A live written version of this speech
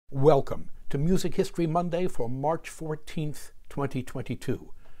Welcome to Music History Monday for March 14th,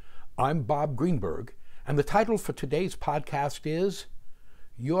 2022. I'm Bob Greenberg, and the title for today's podcast is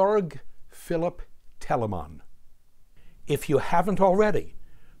Georg Philipp Telemann. If you haven't already,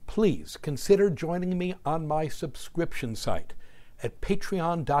 please consider joining me on my subscription site at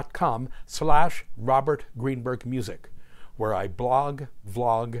patreon.com/RobertGreenbergMusic, where I blog,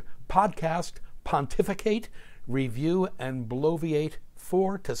 vlog, podcast, pontificate, review, and bloviate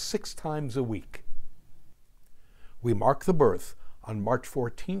 4 to 6 times a week. We mark the birth on March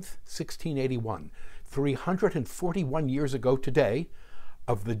 14th, 1681, 341 years ago today,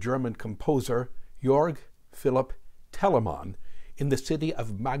 of the German composer Georg Philipp Telemann in the city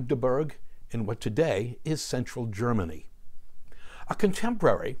of Magdeburg in what today is central Germany. A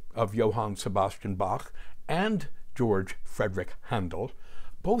contemporary of Johann Sebastian Bach and George Frederick Handel,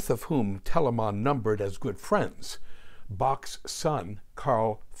 both of whom Telemann numbered as good friends, Bach's son,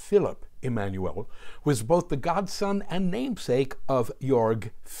 Carl Philipp Emanuel, was both the godson and namesake of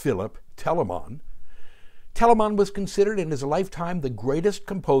Georg Philipp Telemann. Telemann was considered in his lifetime the greatest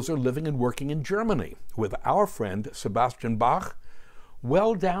composer living and working in Germany, with our friend Sebastian Bach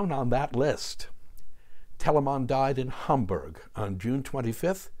well down on that list. Telemann died in Hamburg on June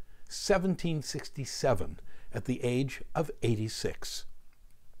 25th, 1767, at the age of 86.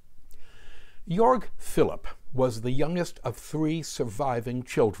 Georg Philipp was the youngest of 3 surviving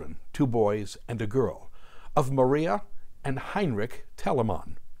children, 2 boys and a girl, of Maria and Heinrich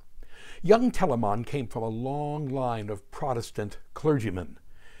Telemann. Young Telemann came from a long line of Protestant clergymen.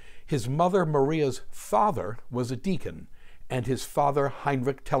 His mother Maria's father was a deacon, and his father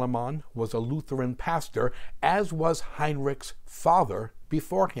Heinrich Telemann was a Lutheran pastor, as was Heinrich's father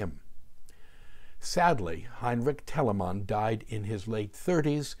before him. Sadly, Heinrich Telemann died in his late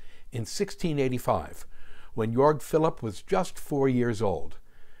 30s in 1685, when Georg Philipp was just 4 years old,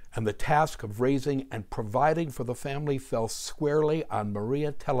 and the task of raising and providing for the family fell squarely on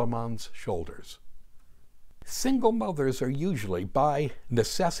Maria Telemann's shoulders. Single mothers are usually, by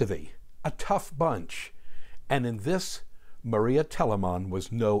necessity, a tough bunch, and in this, Maria Telemann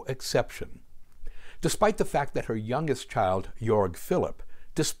was no exception. Despite the fact that her youngest child, Georg Philipp,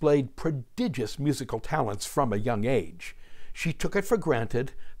 displayed prodigious musical talents from a young age, she took it for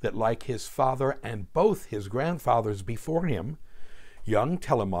granted that, like his father and both his grandfathers before him, young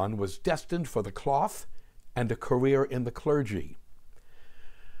Telemann was destined for the cloth and a career in the clergy.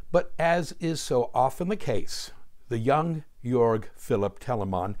 But as is so often the case, the young Georg Philipp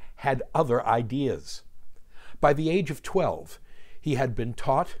Telemann had other ideas. By the age of 12, he had been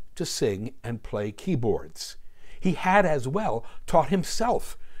taught to sing and play keyboards. He had as well taught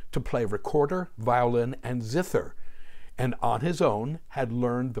himself to play recorder, violin, and zither, and on his own had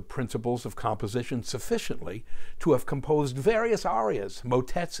learned the principles of composition sufficiently to have composed various arias,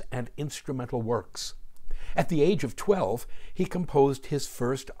 motets, and instrumental works. At the age of 12, he composed his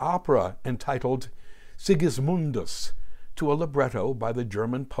first opera, entitled Sigismundus, to a libretto by the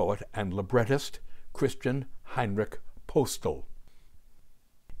German poet and librettist Christian Heinrich Postel.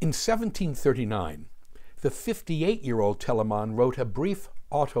 In 1739, the 58-year-old Telemann wrote a brief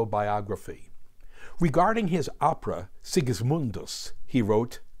autobiography. Regarding his opera, Sigismundus, he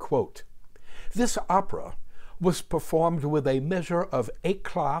wrote, quote, "This opera was performed with a measure of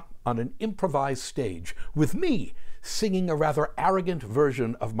éclat on an improvised stage, with me singing a rather arrogant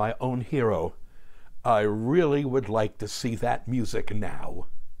version of my own hero. I really would like to see that music now."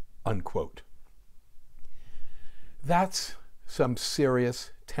 Unquote. That's some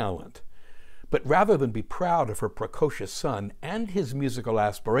serious talent. But rather than be proud of her precocious son and his musical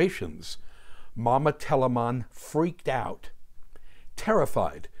aspirations, Mama Telemann freaked out.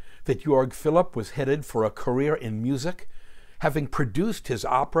 Terrified that Georg Philipp was headed for a career in music, having produced his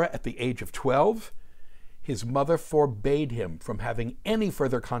opera at the age of 12, his mother forbade him from having any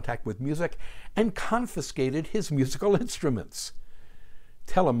further contact with music and confiscated his musical instruments.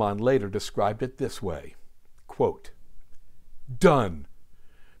 Telemann later described it this way, quote, "Done.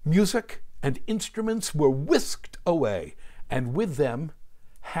 Music and instruments were whisked away, and with them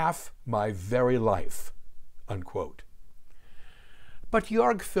half my very life." Unquote. But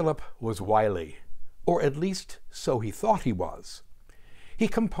Georg Philipp was wily, or at least so he thought he was. He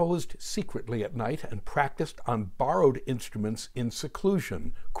composed secretly at night and practiced on borrowed instruments in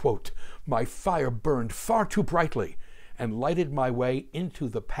seclusion. Quote, "My fire burned far too brightly and lighted my way into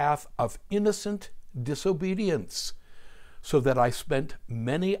the path of innocent disobedience, so that I spent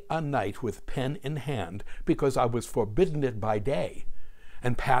many a night with pen in hand because I was forbidden it by day,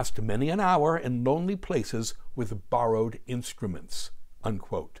 and passed many an hour in lonely places with borrowed instruments."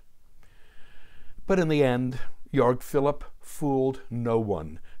 Unquote. But in the end, Georg Philipp fooled no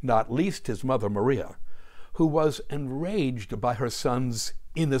one, not least his mother Maria, who was enraged by her son's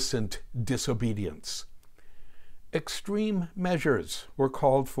innocent disobedience. Extreme measures were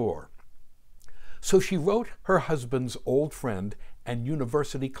called for. So she wrote her husband's old friend and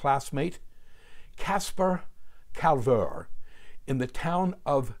university classmate, Caspar Calver, in the town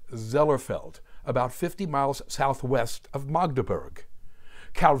of Zellerfeld, about 50 miles southwest of Magdeburg.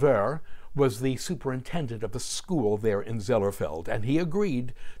 Calver was the superintendent of the school there in Zellerfeld, and he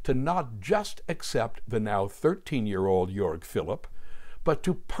agreed to not just accept the now 13-year-old Georg Philipp, but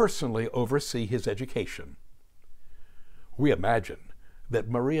to personally oversee his education. We imagine that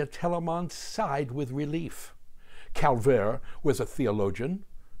Maria Telemann sighed with relief. Calver was a theologian,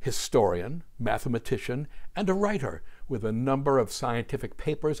 historian, mathematician, and a writer with a number of scientific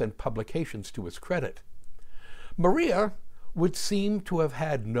papers and publications to his credit. Maria would seem to have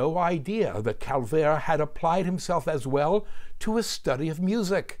had no idea that Calver had applied himself as well to a study of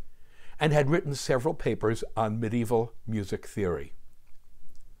music and had written several papers on medieval music theory.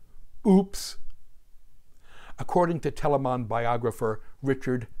 Oops! According to Telemann biographer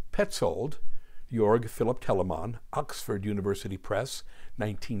Richard Petzold, Georg Philipp Telemann, Oxford University Press,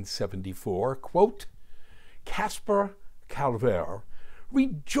 1974, quote, Caspar Calver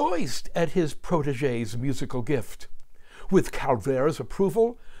rejoiced at his protégé's musical gift. With Calver's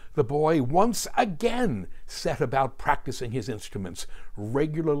approval, the boy once again set about practicing his instruments,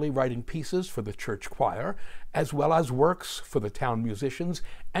 regularly writing pieces for the church choir, as well as works for the town musicians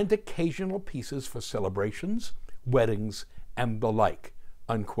and occasional pieces for celebrations, weddings, and the like,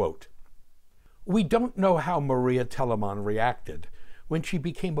 unquote. We don't know how Maria Telemann reacted when she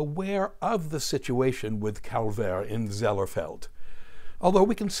became aware of the situation with Calver in Zellerfeld, although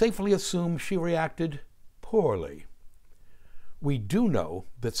we can safely assume she reacted poorly. We do know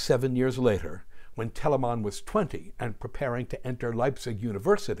that 7 years later, when Telemann was 20 and preparing to enter Leipzig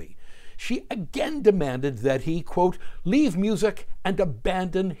University, she again demanded that he, quote, leave music and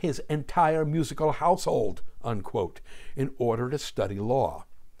abandon his entire musical household, unquote, in order to study law.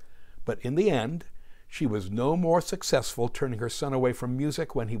 But in the end, she was no more successful turning her son away from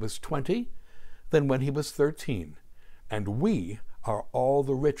music when he was 20 than when he was 13, and we are all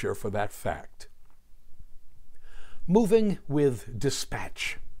the richer for that fact. Moving with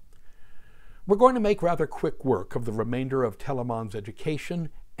dispatch. We're going to make rather quick work of the remainder of Telemann's education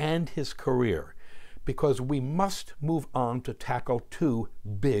and his career, because we must move on to tackle two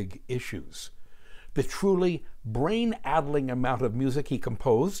big issues: the truly brain-addling amount of music he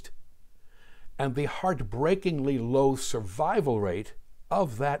composed, and the heartbreakingly low survival rate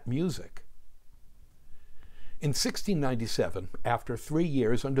of that music. In 1697, after 3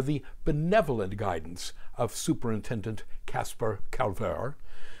 years under the benevolent guidance of Superintendent Caspar Calver,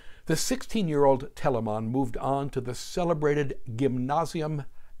 the 16-year-old Telemann moved on to the celebrated Gymnasium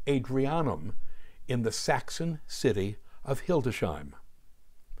Adrianum in the Saxon city of Hildesheim.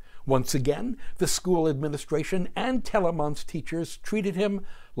 Once again, the school administration and Telemann's teachers treated him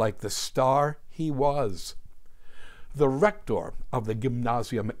like the star he was. The rector of the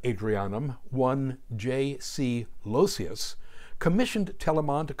Gymnasium Adrianum, one J.C. Losius, commissioned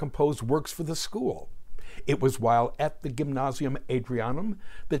Telemann to compose works for the school. It was while at the Gymnasium Adrianum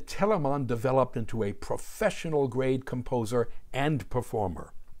that Telemann developed into a professional-grade composer and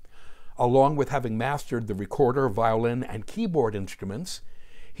performer. Along with having mastered the recorder, violin, and keyboard instruments,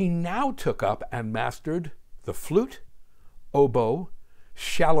 he now took up and mastered the flute, oboe,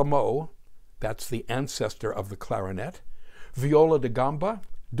 chalumeau, that's the ancestor of the clarinet, viola da gamba,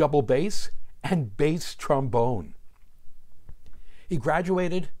 double bass, and bass trombone. He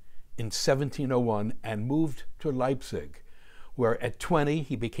graduated in 1701 and moved to Leipzig, where at 20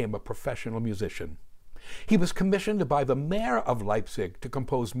 he became a professional musician. He was commissioned by the mayor of Leipzig to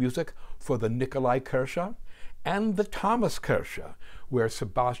compose music for the Nikolaikirche and the Thomaskirche, where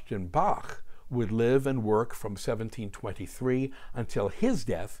Sebastian Bach would live and work from 1723 until his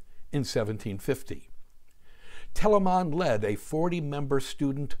death in 1750. Telemann led a 40-member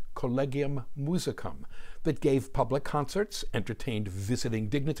student collegium musicum that gave public concerts, entertained visiting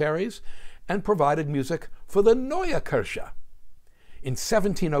dignitaries, and provided music for the Neue Kirche. In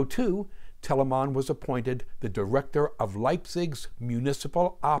 1702, Telemann was appointed the director of Leipzig's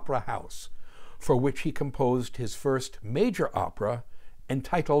Municipal Opera House, for which he composed his first major opera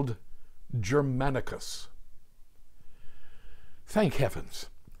entitled Germanicus. Thank heavens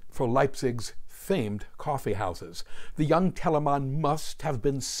for Leipzig's famed coffee houses. The young Telemann must have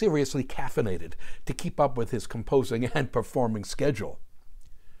been seriously caffeinated to keep up with his composing and performing schedule.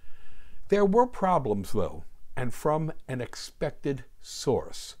 There were problems, though, and from an expected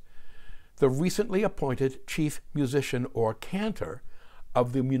source. The recently appointed chief musician or cantor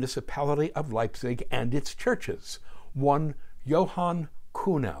of the municipality of Leipzig and its churches, one Johann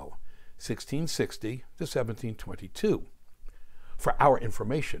Kuhnau, 1660 to 1722. For our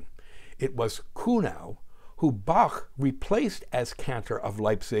information, it was Kuhnau who Bach replaced as cantor of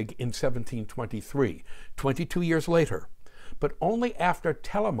Leipzig in 1723, 22 years later, but only after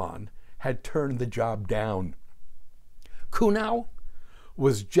Telemann had turned the job down. Kuhnau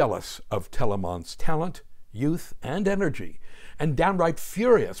was jealous of Telemann's talent, youth, and energy, and downright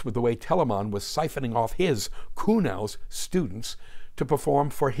furious with the way Telemann was siphoning off his, Kuhnau's, students to perform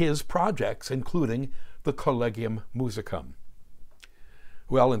for his projects, including the Collegium Musicum.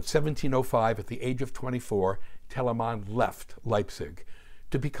 Well, in 1705, at the age of 24, Telemann left Leipzig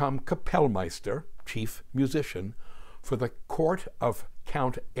to become Kapellmeister, chief musician, for the court of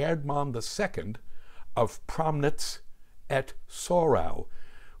Count Erdmann II of Promnitz et Sorau,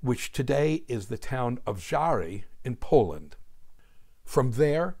 which today is the town of Żary in Poland. From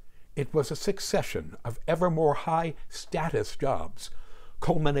there, it was a succession of ever more high-status jobs,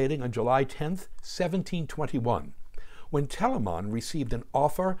 culminating on July 10, 1721, when Telemann received an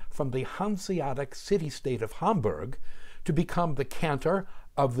offer from the Hanseatic city-state of Hamburg to become the cantor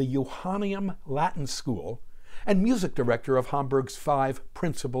of the Johanneum Latin School and music director of Hamburg's 5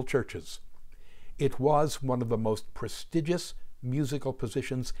 principal churches. It was one of the most prestigious musical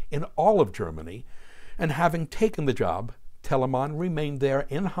positions in all of Germany, and having taken the job, Telemann remained there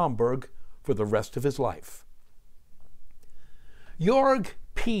in Hamburg for the rest of his life. Georg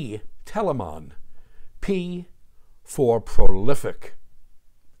P. Telemann, P for prolific.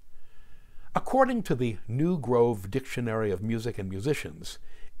 According to the New Grove Dictionary of Music and Musicians,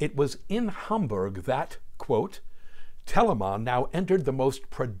 it was in Hamburg that, quote, Telemann now entered the most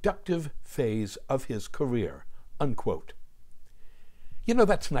productive phase of his career, unquote. You know,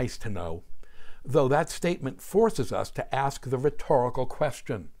 that's nice to know, though that statement forces us to ask the rhetorical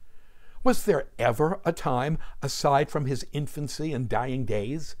question, was there ever a time, aside from his infancy and dying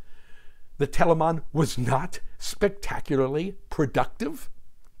days, that Telemann was not spectacularly productive?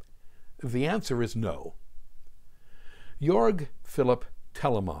 The answer is no. Georg Philipp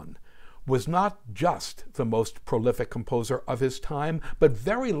Telemann was not just the most prolific composer of his time, but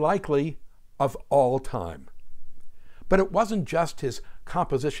very likely of all time. But it wasn't just his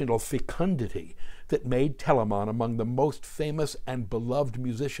compositional fecundity that made Telemann among the most famous and beloved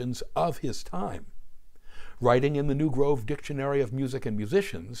musicians of his time. Writing in the New Grove Dictionary of Music and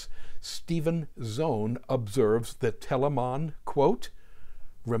Musicians, Stephen Zone observes that Telemann, quote,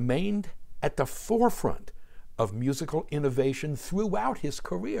 remained at the forefront of musical innovation throughout his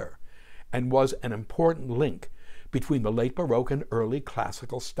career and was an important link between the late Baroque and early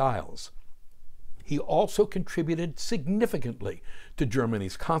classical styles. He also contributed significantly to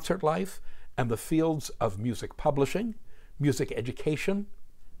Germany's concert life and the fields of music publishing, music education,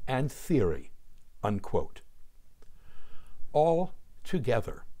 and theory, unquote.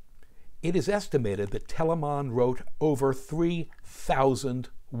 Altogether, it is estimated that Telemann wrote over 3,000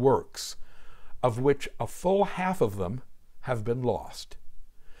 works, of which a full half of them have been lost.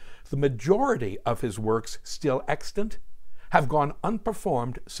 The majority of his works still extant have gone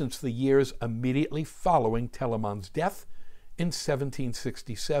unperformed since the years immediately following Telemann's death in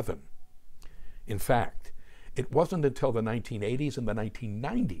 1767. In fact, it wasn't until the 1980s and the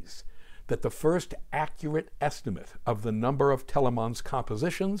 1990s that the first accurate estimate of the number of Telemann's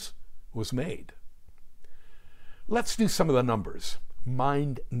compositions was made. Let's do some of the numbers,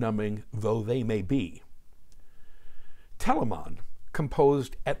 mind-numbing though they may be. Telemann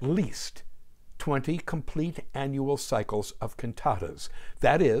composed at least 20 complete annual cycles of cantatas.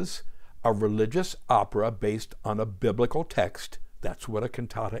 That is, a religious opera based on a biblical text, that's what a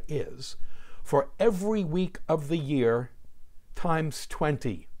cantata is, for every week of the year times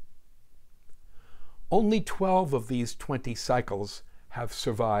 20. Only 12 of these 20 cycles have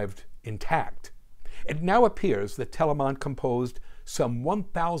survived intact. It now appears that Telemann composed some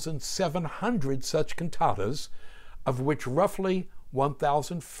 1,700 such cantatas, of which roughly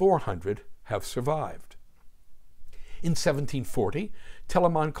 1,400 have survived. In 1740,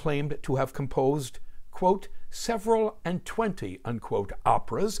 Telemann claimed to have composed, quote, several and 20, unquote,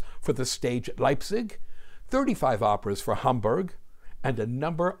 operas for the stage at Leipzig, 35 operas for Hamburg, and a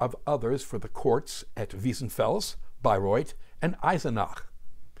number of others for the courts at Wiesenfels, Bayreuth, and Eisenach.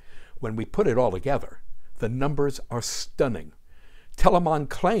 When we put it all together, the numbers are stunning. Telemann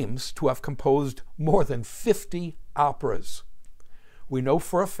claims to have composed more than 50 operas. We know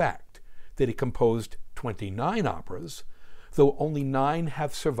for a fact that he composed 29 operas, though only 9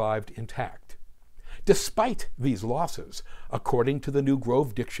 have survived intact. Despite these losses, according to the New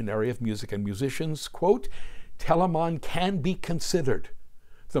Grove Dictionary of Music and Musicians, quote, Telemann can be considered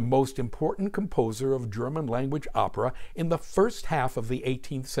the most important composer of German-language opera in the first half of the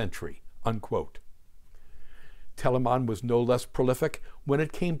 18th century, unquote. Telemann was no less prolific when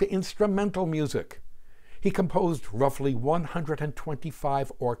it came to instrumental music. He composed roughly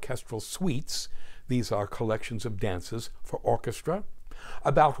 125 orchestral suites, these are collections of dances for orchestra,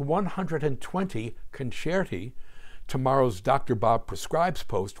 about 120 concerti. Tomorrow's Dr. Bob Prescribes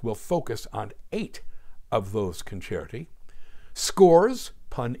post will focus on 8 of those concerti, scores,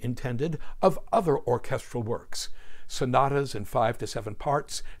 pun intended, of other orchestral works, sonatas in 5 to 7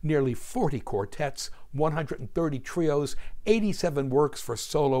 parts, nearly 40 quartets, 130 trios, 87 works for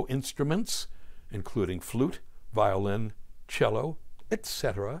solo instruments, including flute, violin, cello,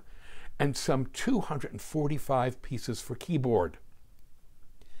 etc., and some 245 pieces for keyboard.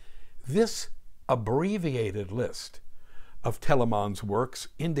 This abbreviated list of Telemann's works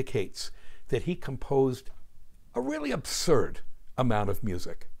indicates that he composed a really absurd amount of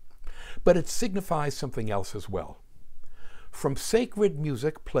music, but it signifies something else as well. From sacred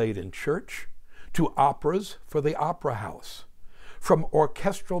music played in church to operas for the opera house, from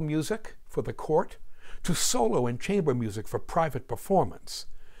orchestral music for the court to solo and chamber music for private performance,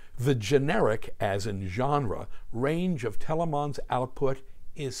 the generic, as in genre, range of Telemann's output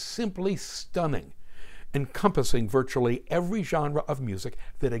is simply stunning, encompassing virtually every genre of music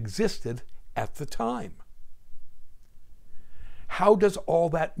that existed at the time. How does all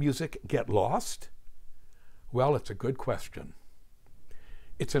that music get lost? Well, it's a good question.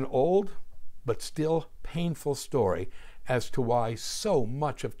 It's an old but still painful story as to why so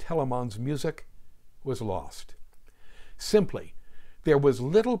much of Telemann's music was lost. Simply, there was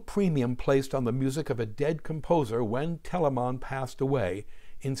little premium placed on the music of a dead composer when Telemann passed away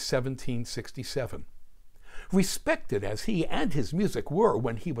in 1767. Respected as he and his music were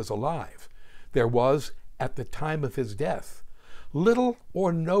when he was alive, there was, at the time of his death, little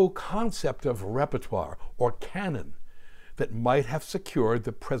or no concept of repertoire or canon that might have secured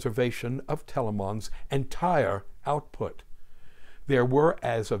the preservation of Telemann's entire output. There were,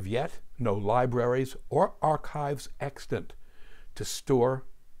 as of yet, no libraries or archives extant to store,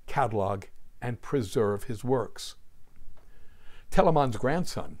 catalog, and preserve his works. Telemann's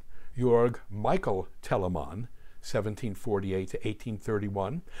grandson, Georg Michael Telemann, 1748 to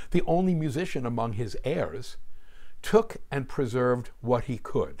 1831, the only musician among his heirs, took and preserved what he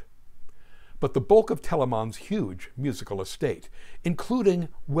could. But the bulk of Telemann's huge musical estate, including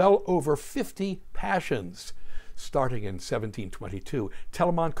well over 50 passions, starting in 1722,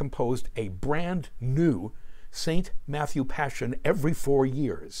 Telemann composed a brand new St. Matthew Passion every 4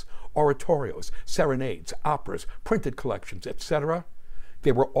 years, oratorios, serenades, operas, printed collections, etc.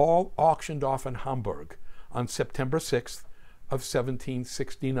 They were all auctioned off in Hamburg on September 6th of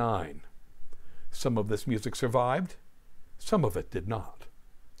 1769. Some of this music survived, some of it did not.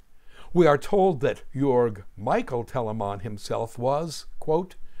 We are told that Georg Michael Telemann himself was,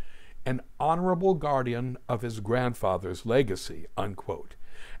 quote, an honorable guardian of his grandfather's legacy, unquote,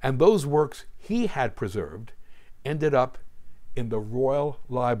 and those works he had preserved ended up in the Royal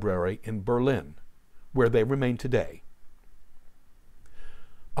Library in Berlin, where they remain today.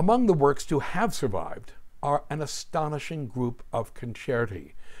 Among the works to have survived are an astonishing group of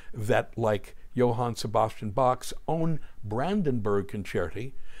concerti that, like Johann Sebastian Bach's own Brandenburg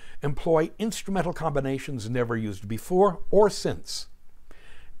Concerti, employ instrumental combinations never used before or since.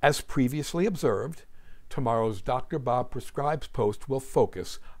 As previously observed, tomorrow's Dr. Bob Prescribes post will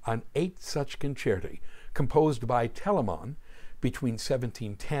focus on 8 such concerti composed by Telemann between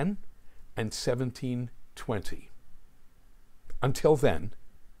 1710 and 1720. Until then,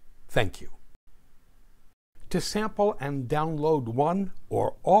 thank you. To sample and download one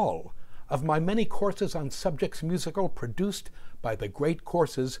or all of my many courses on subjects musical produced by the Great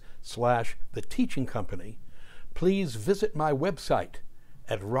Courses / The Teaching Company, please visit my website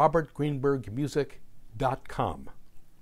at robertgreenbergmusic.com.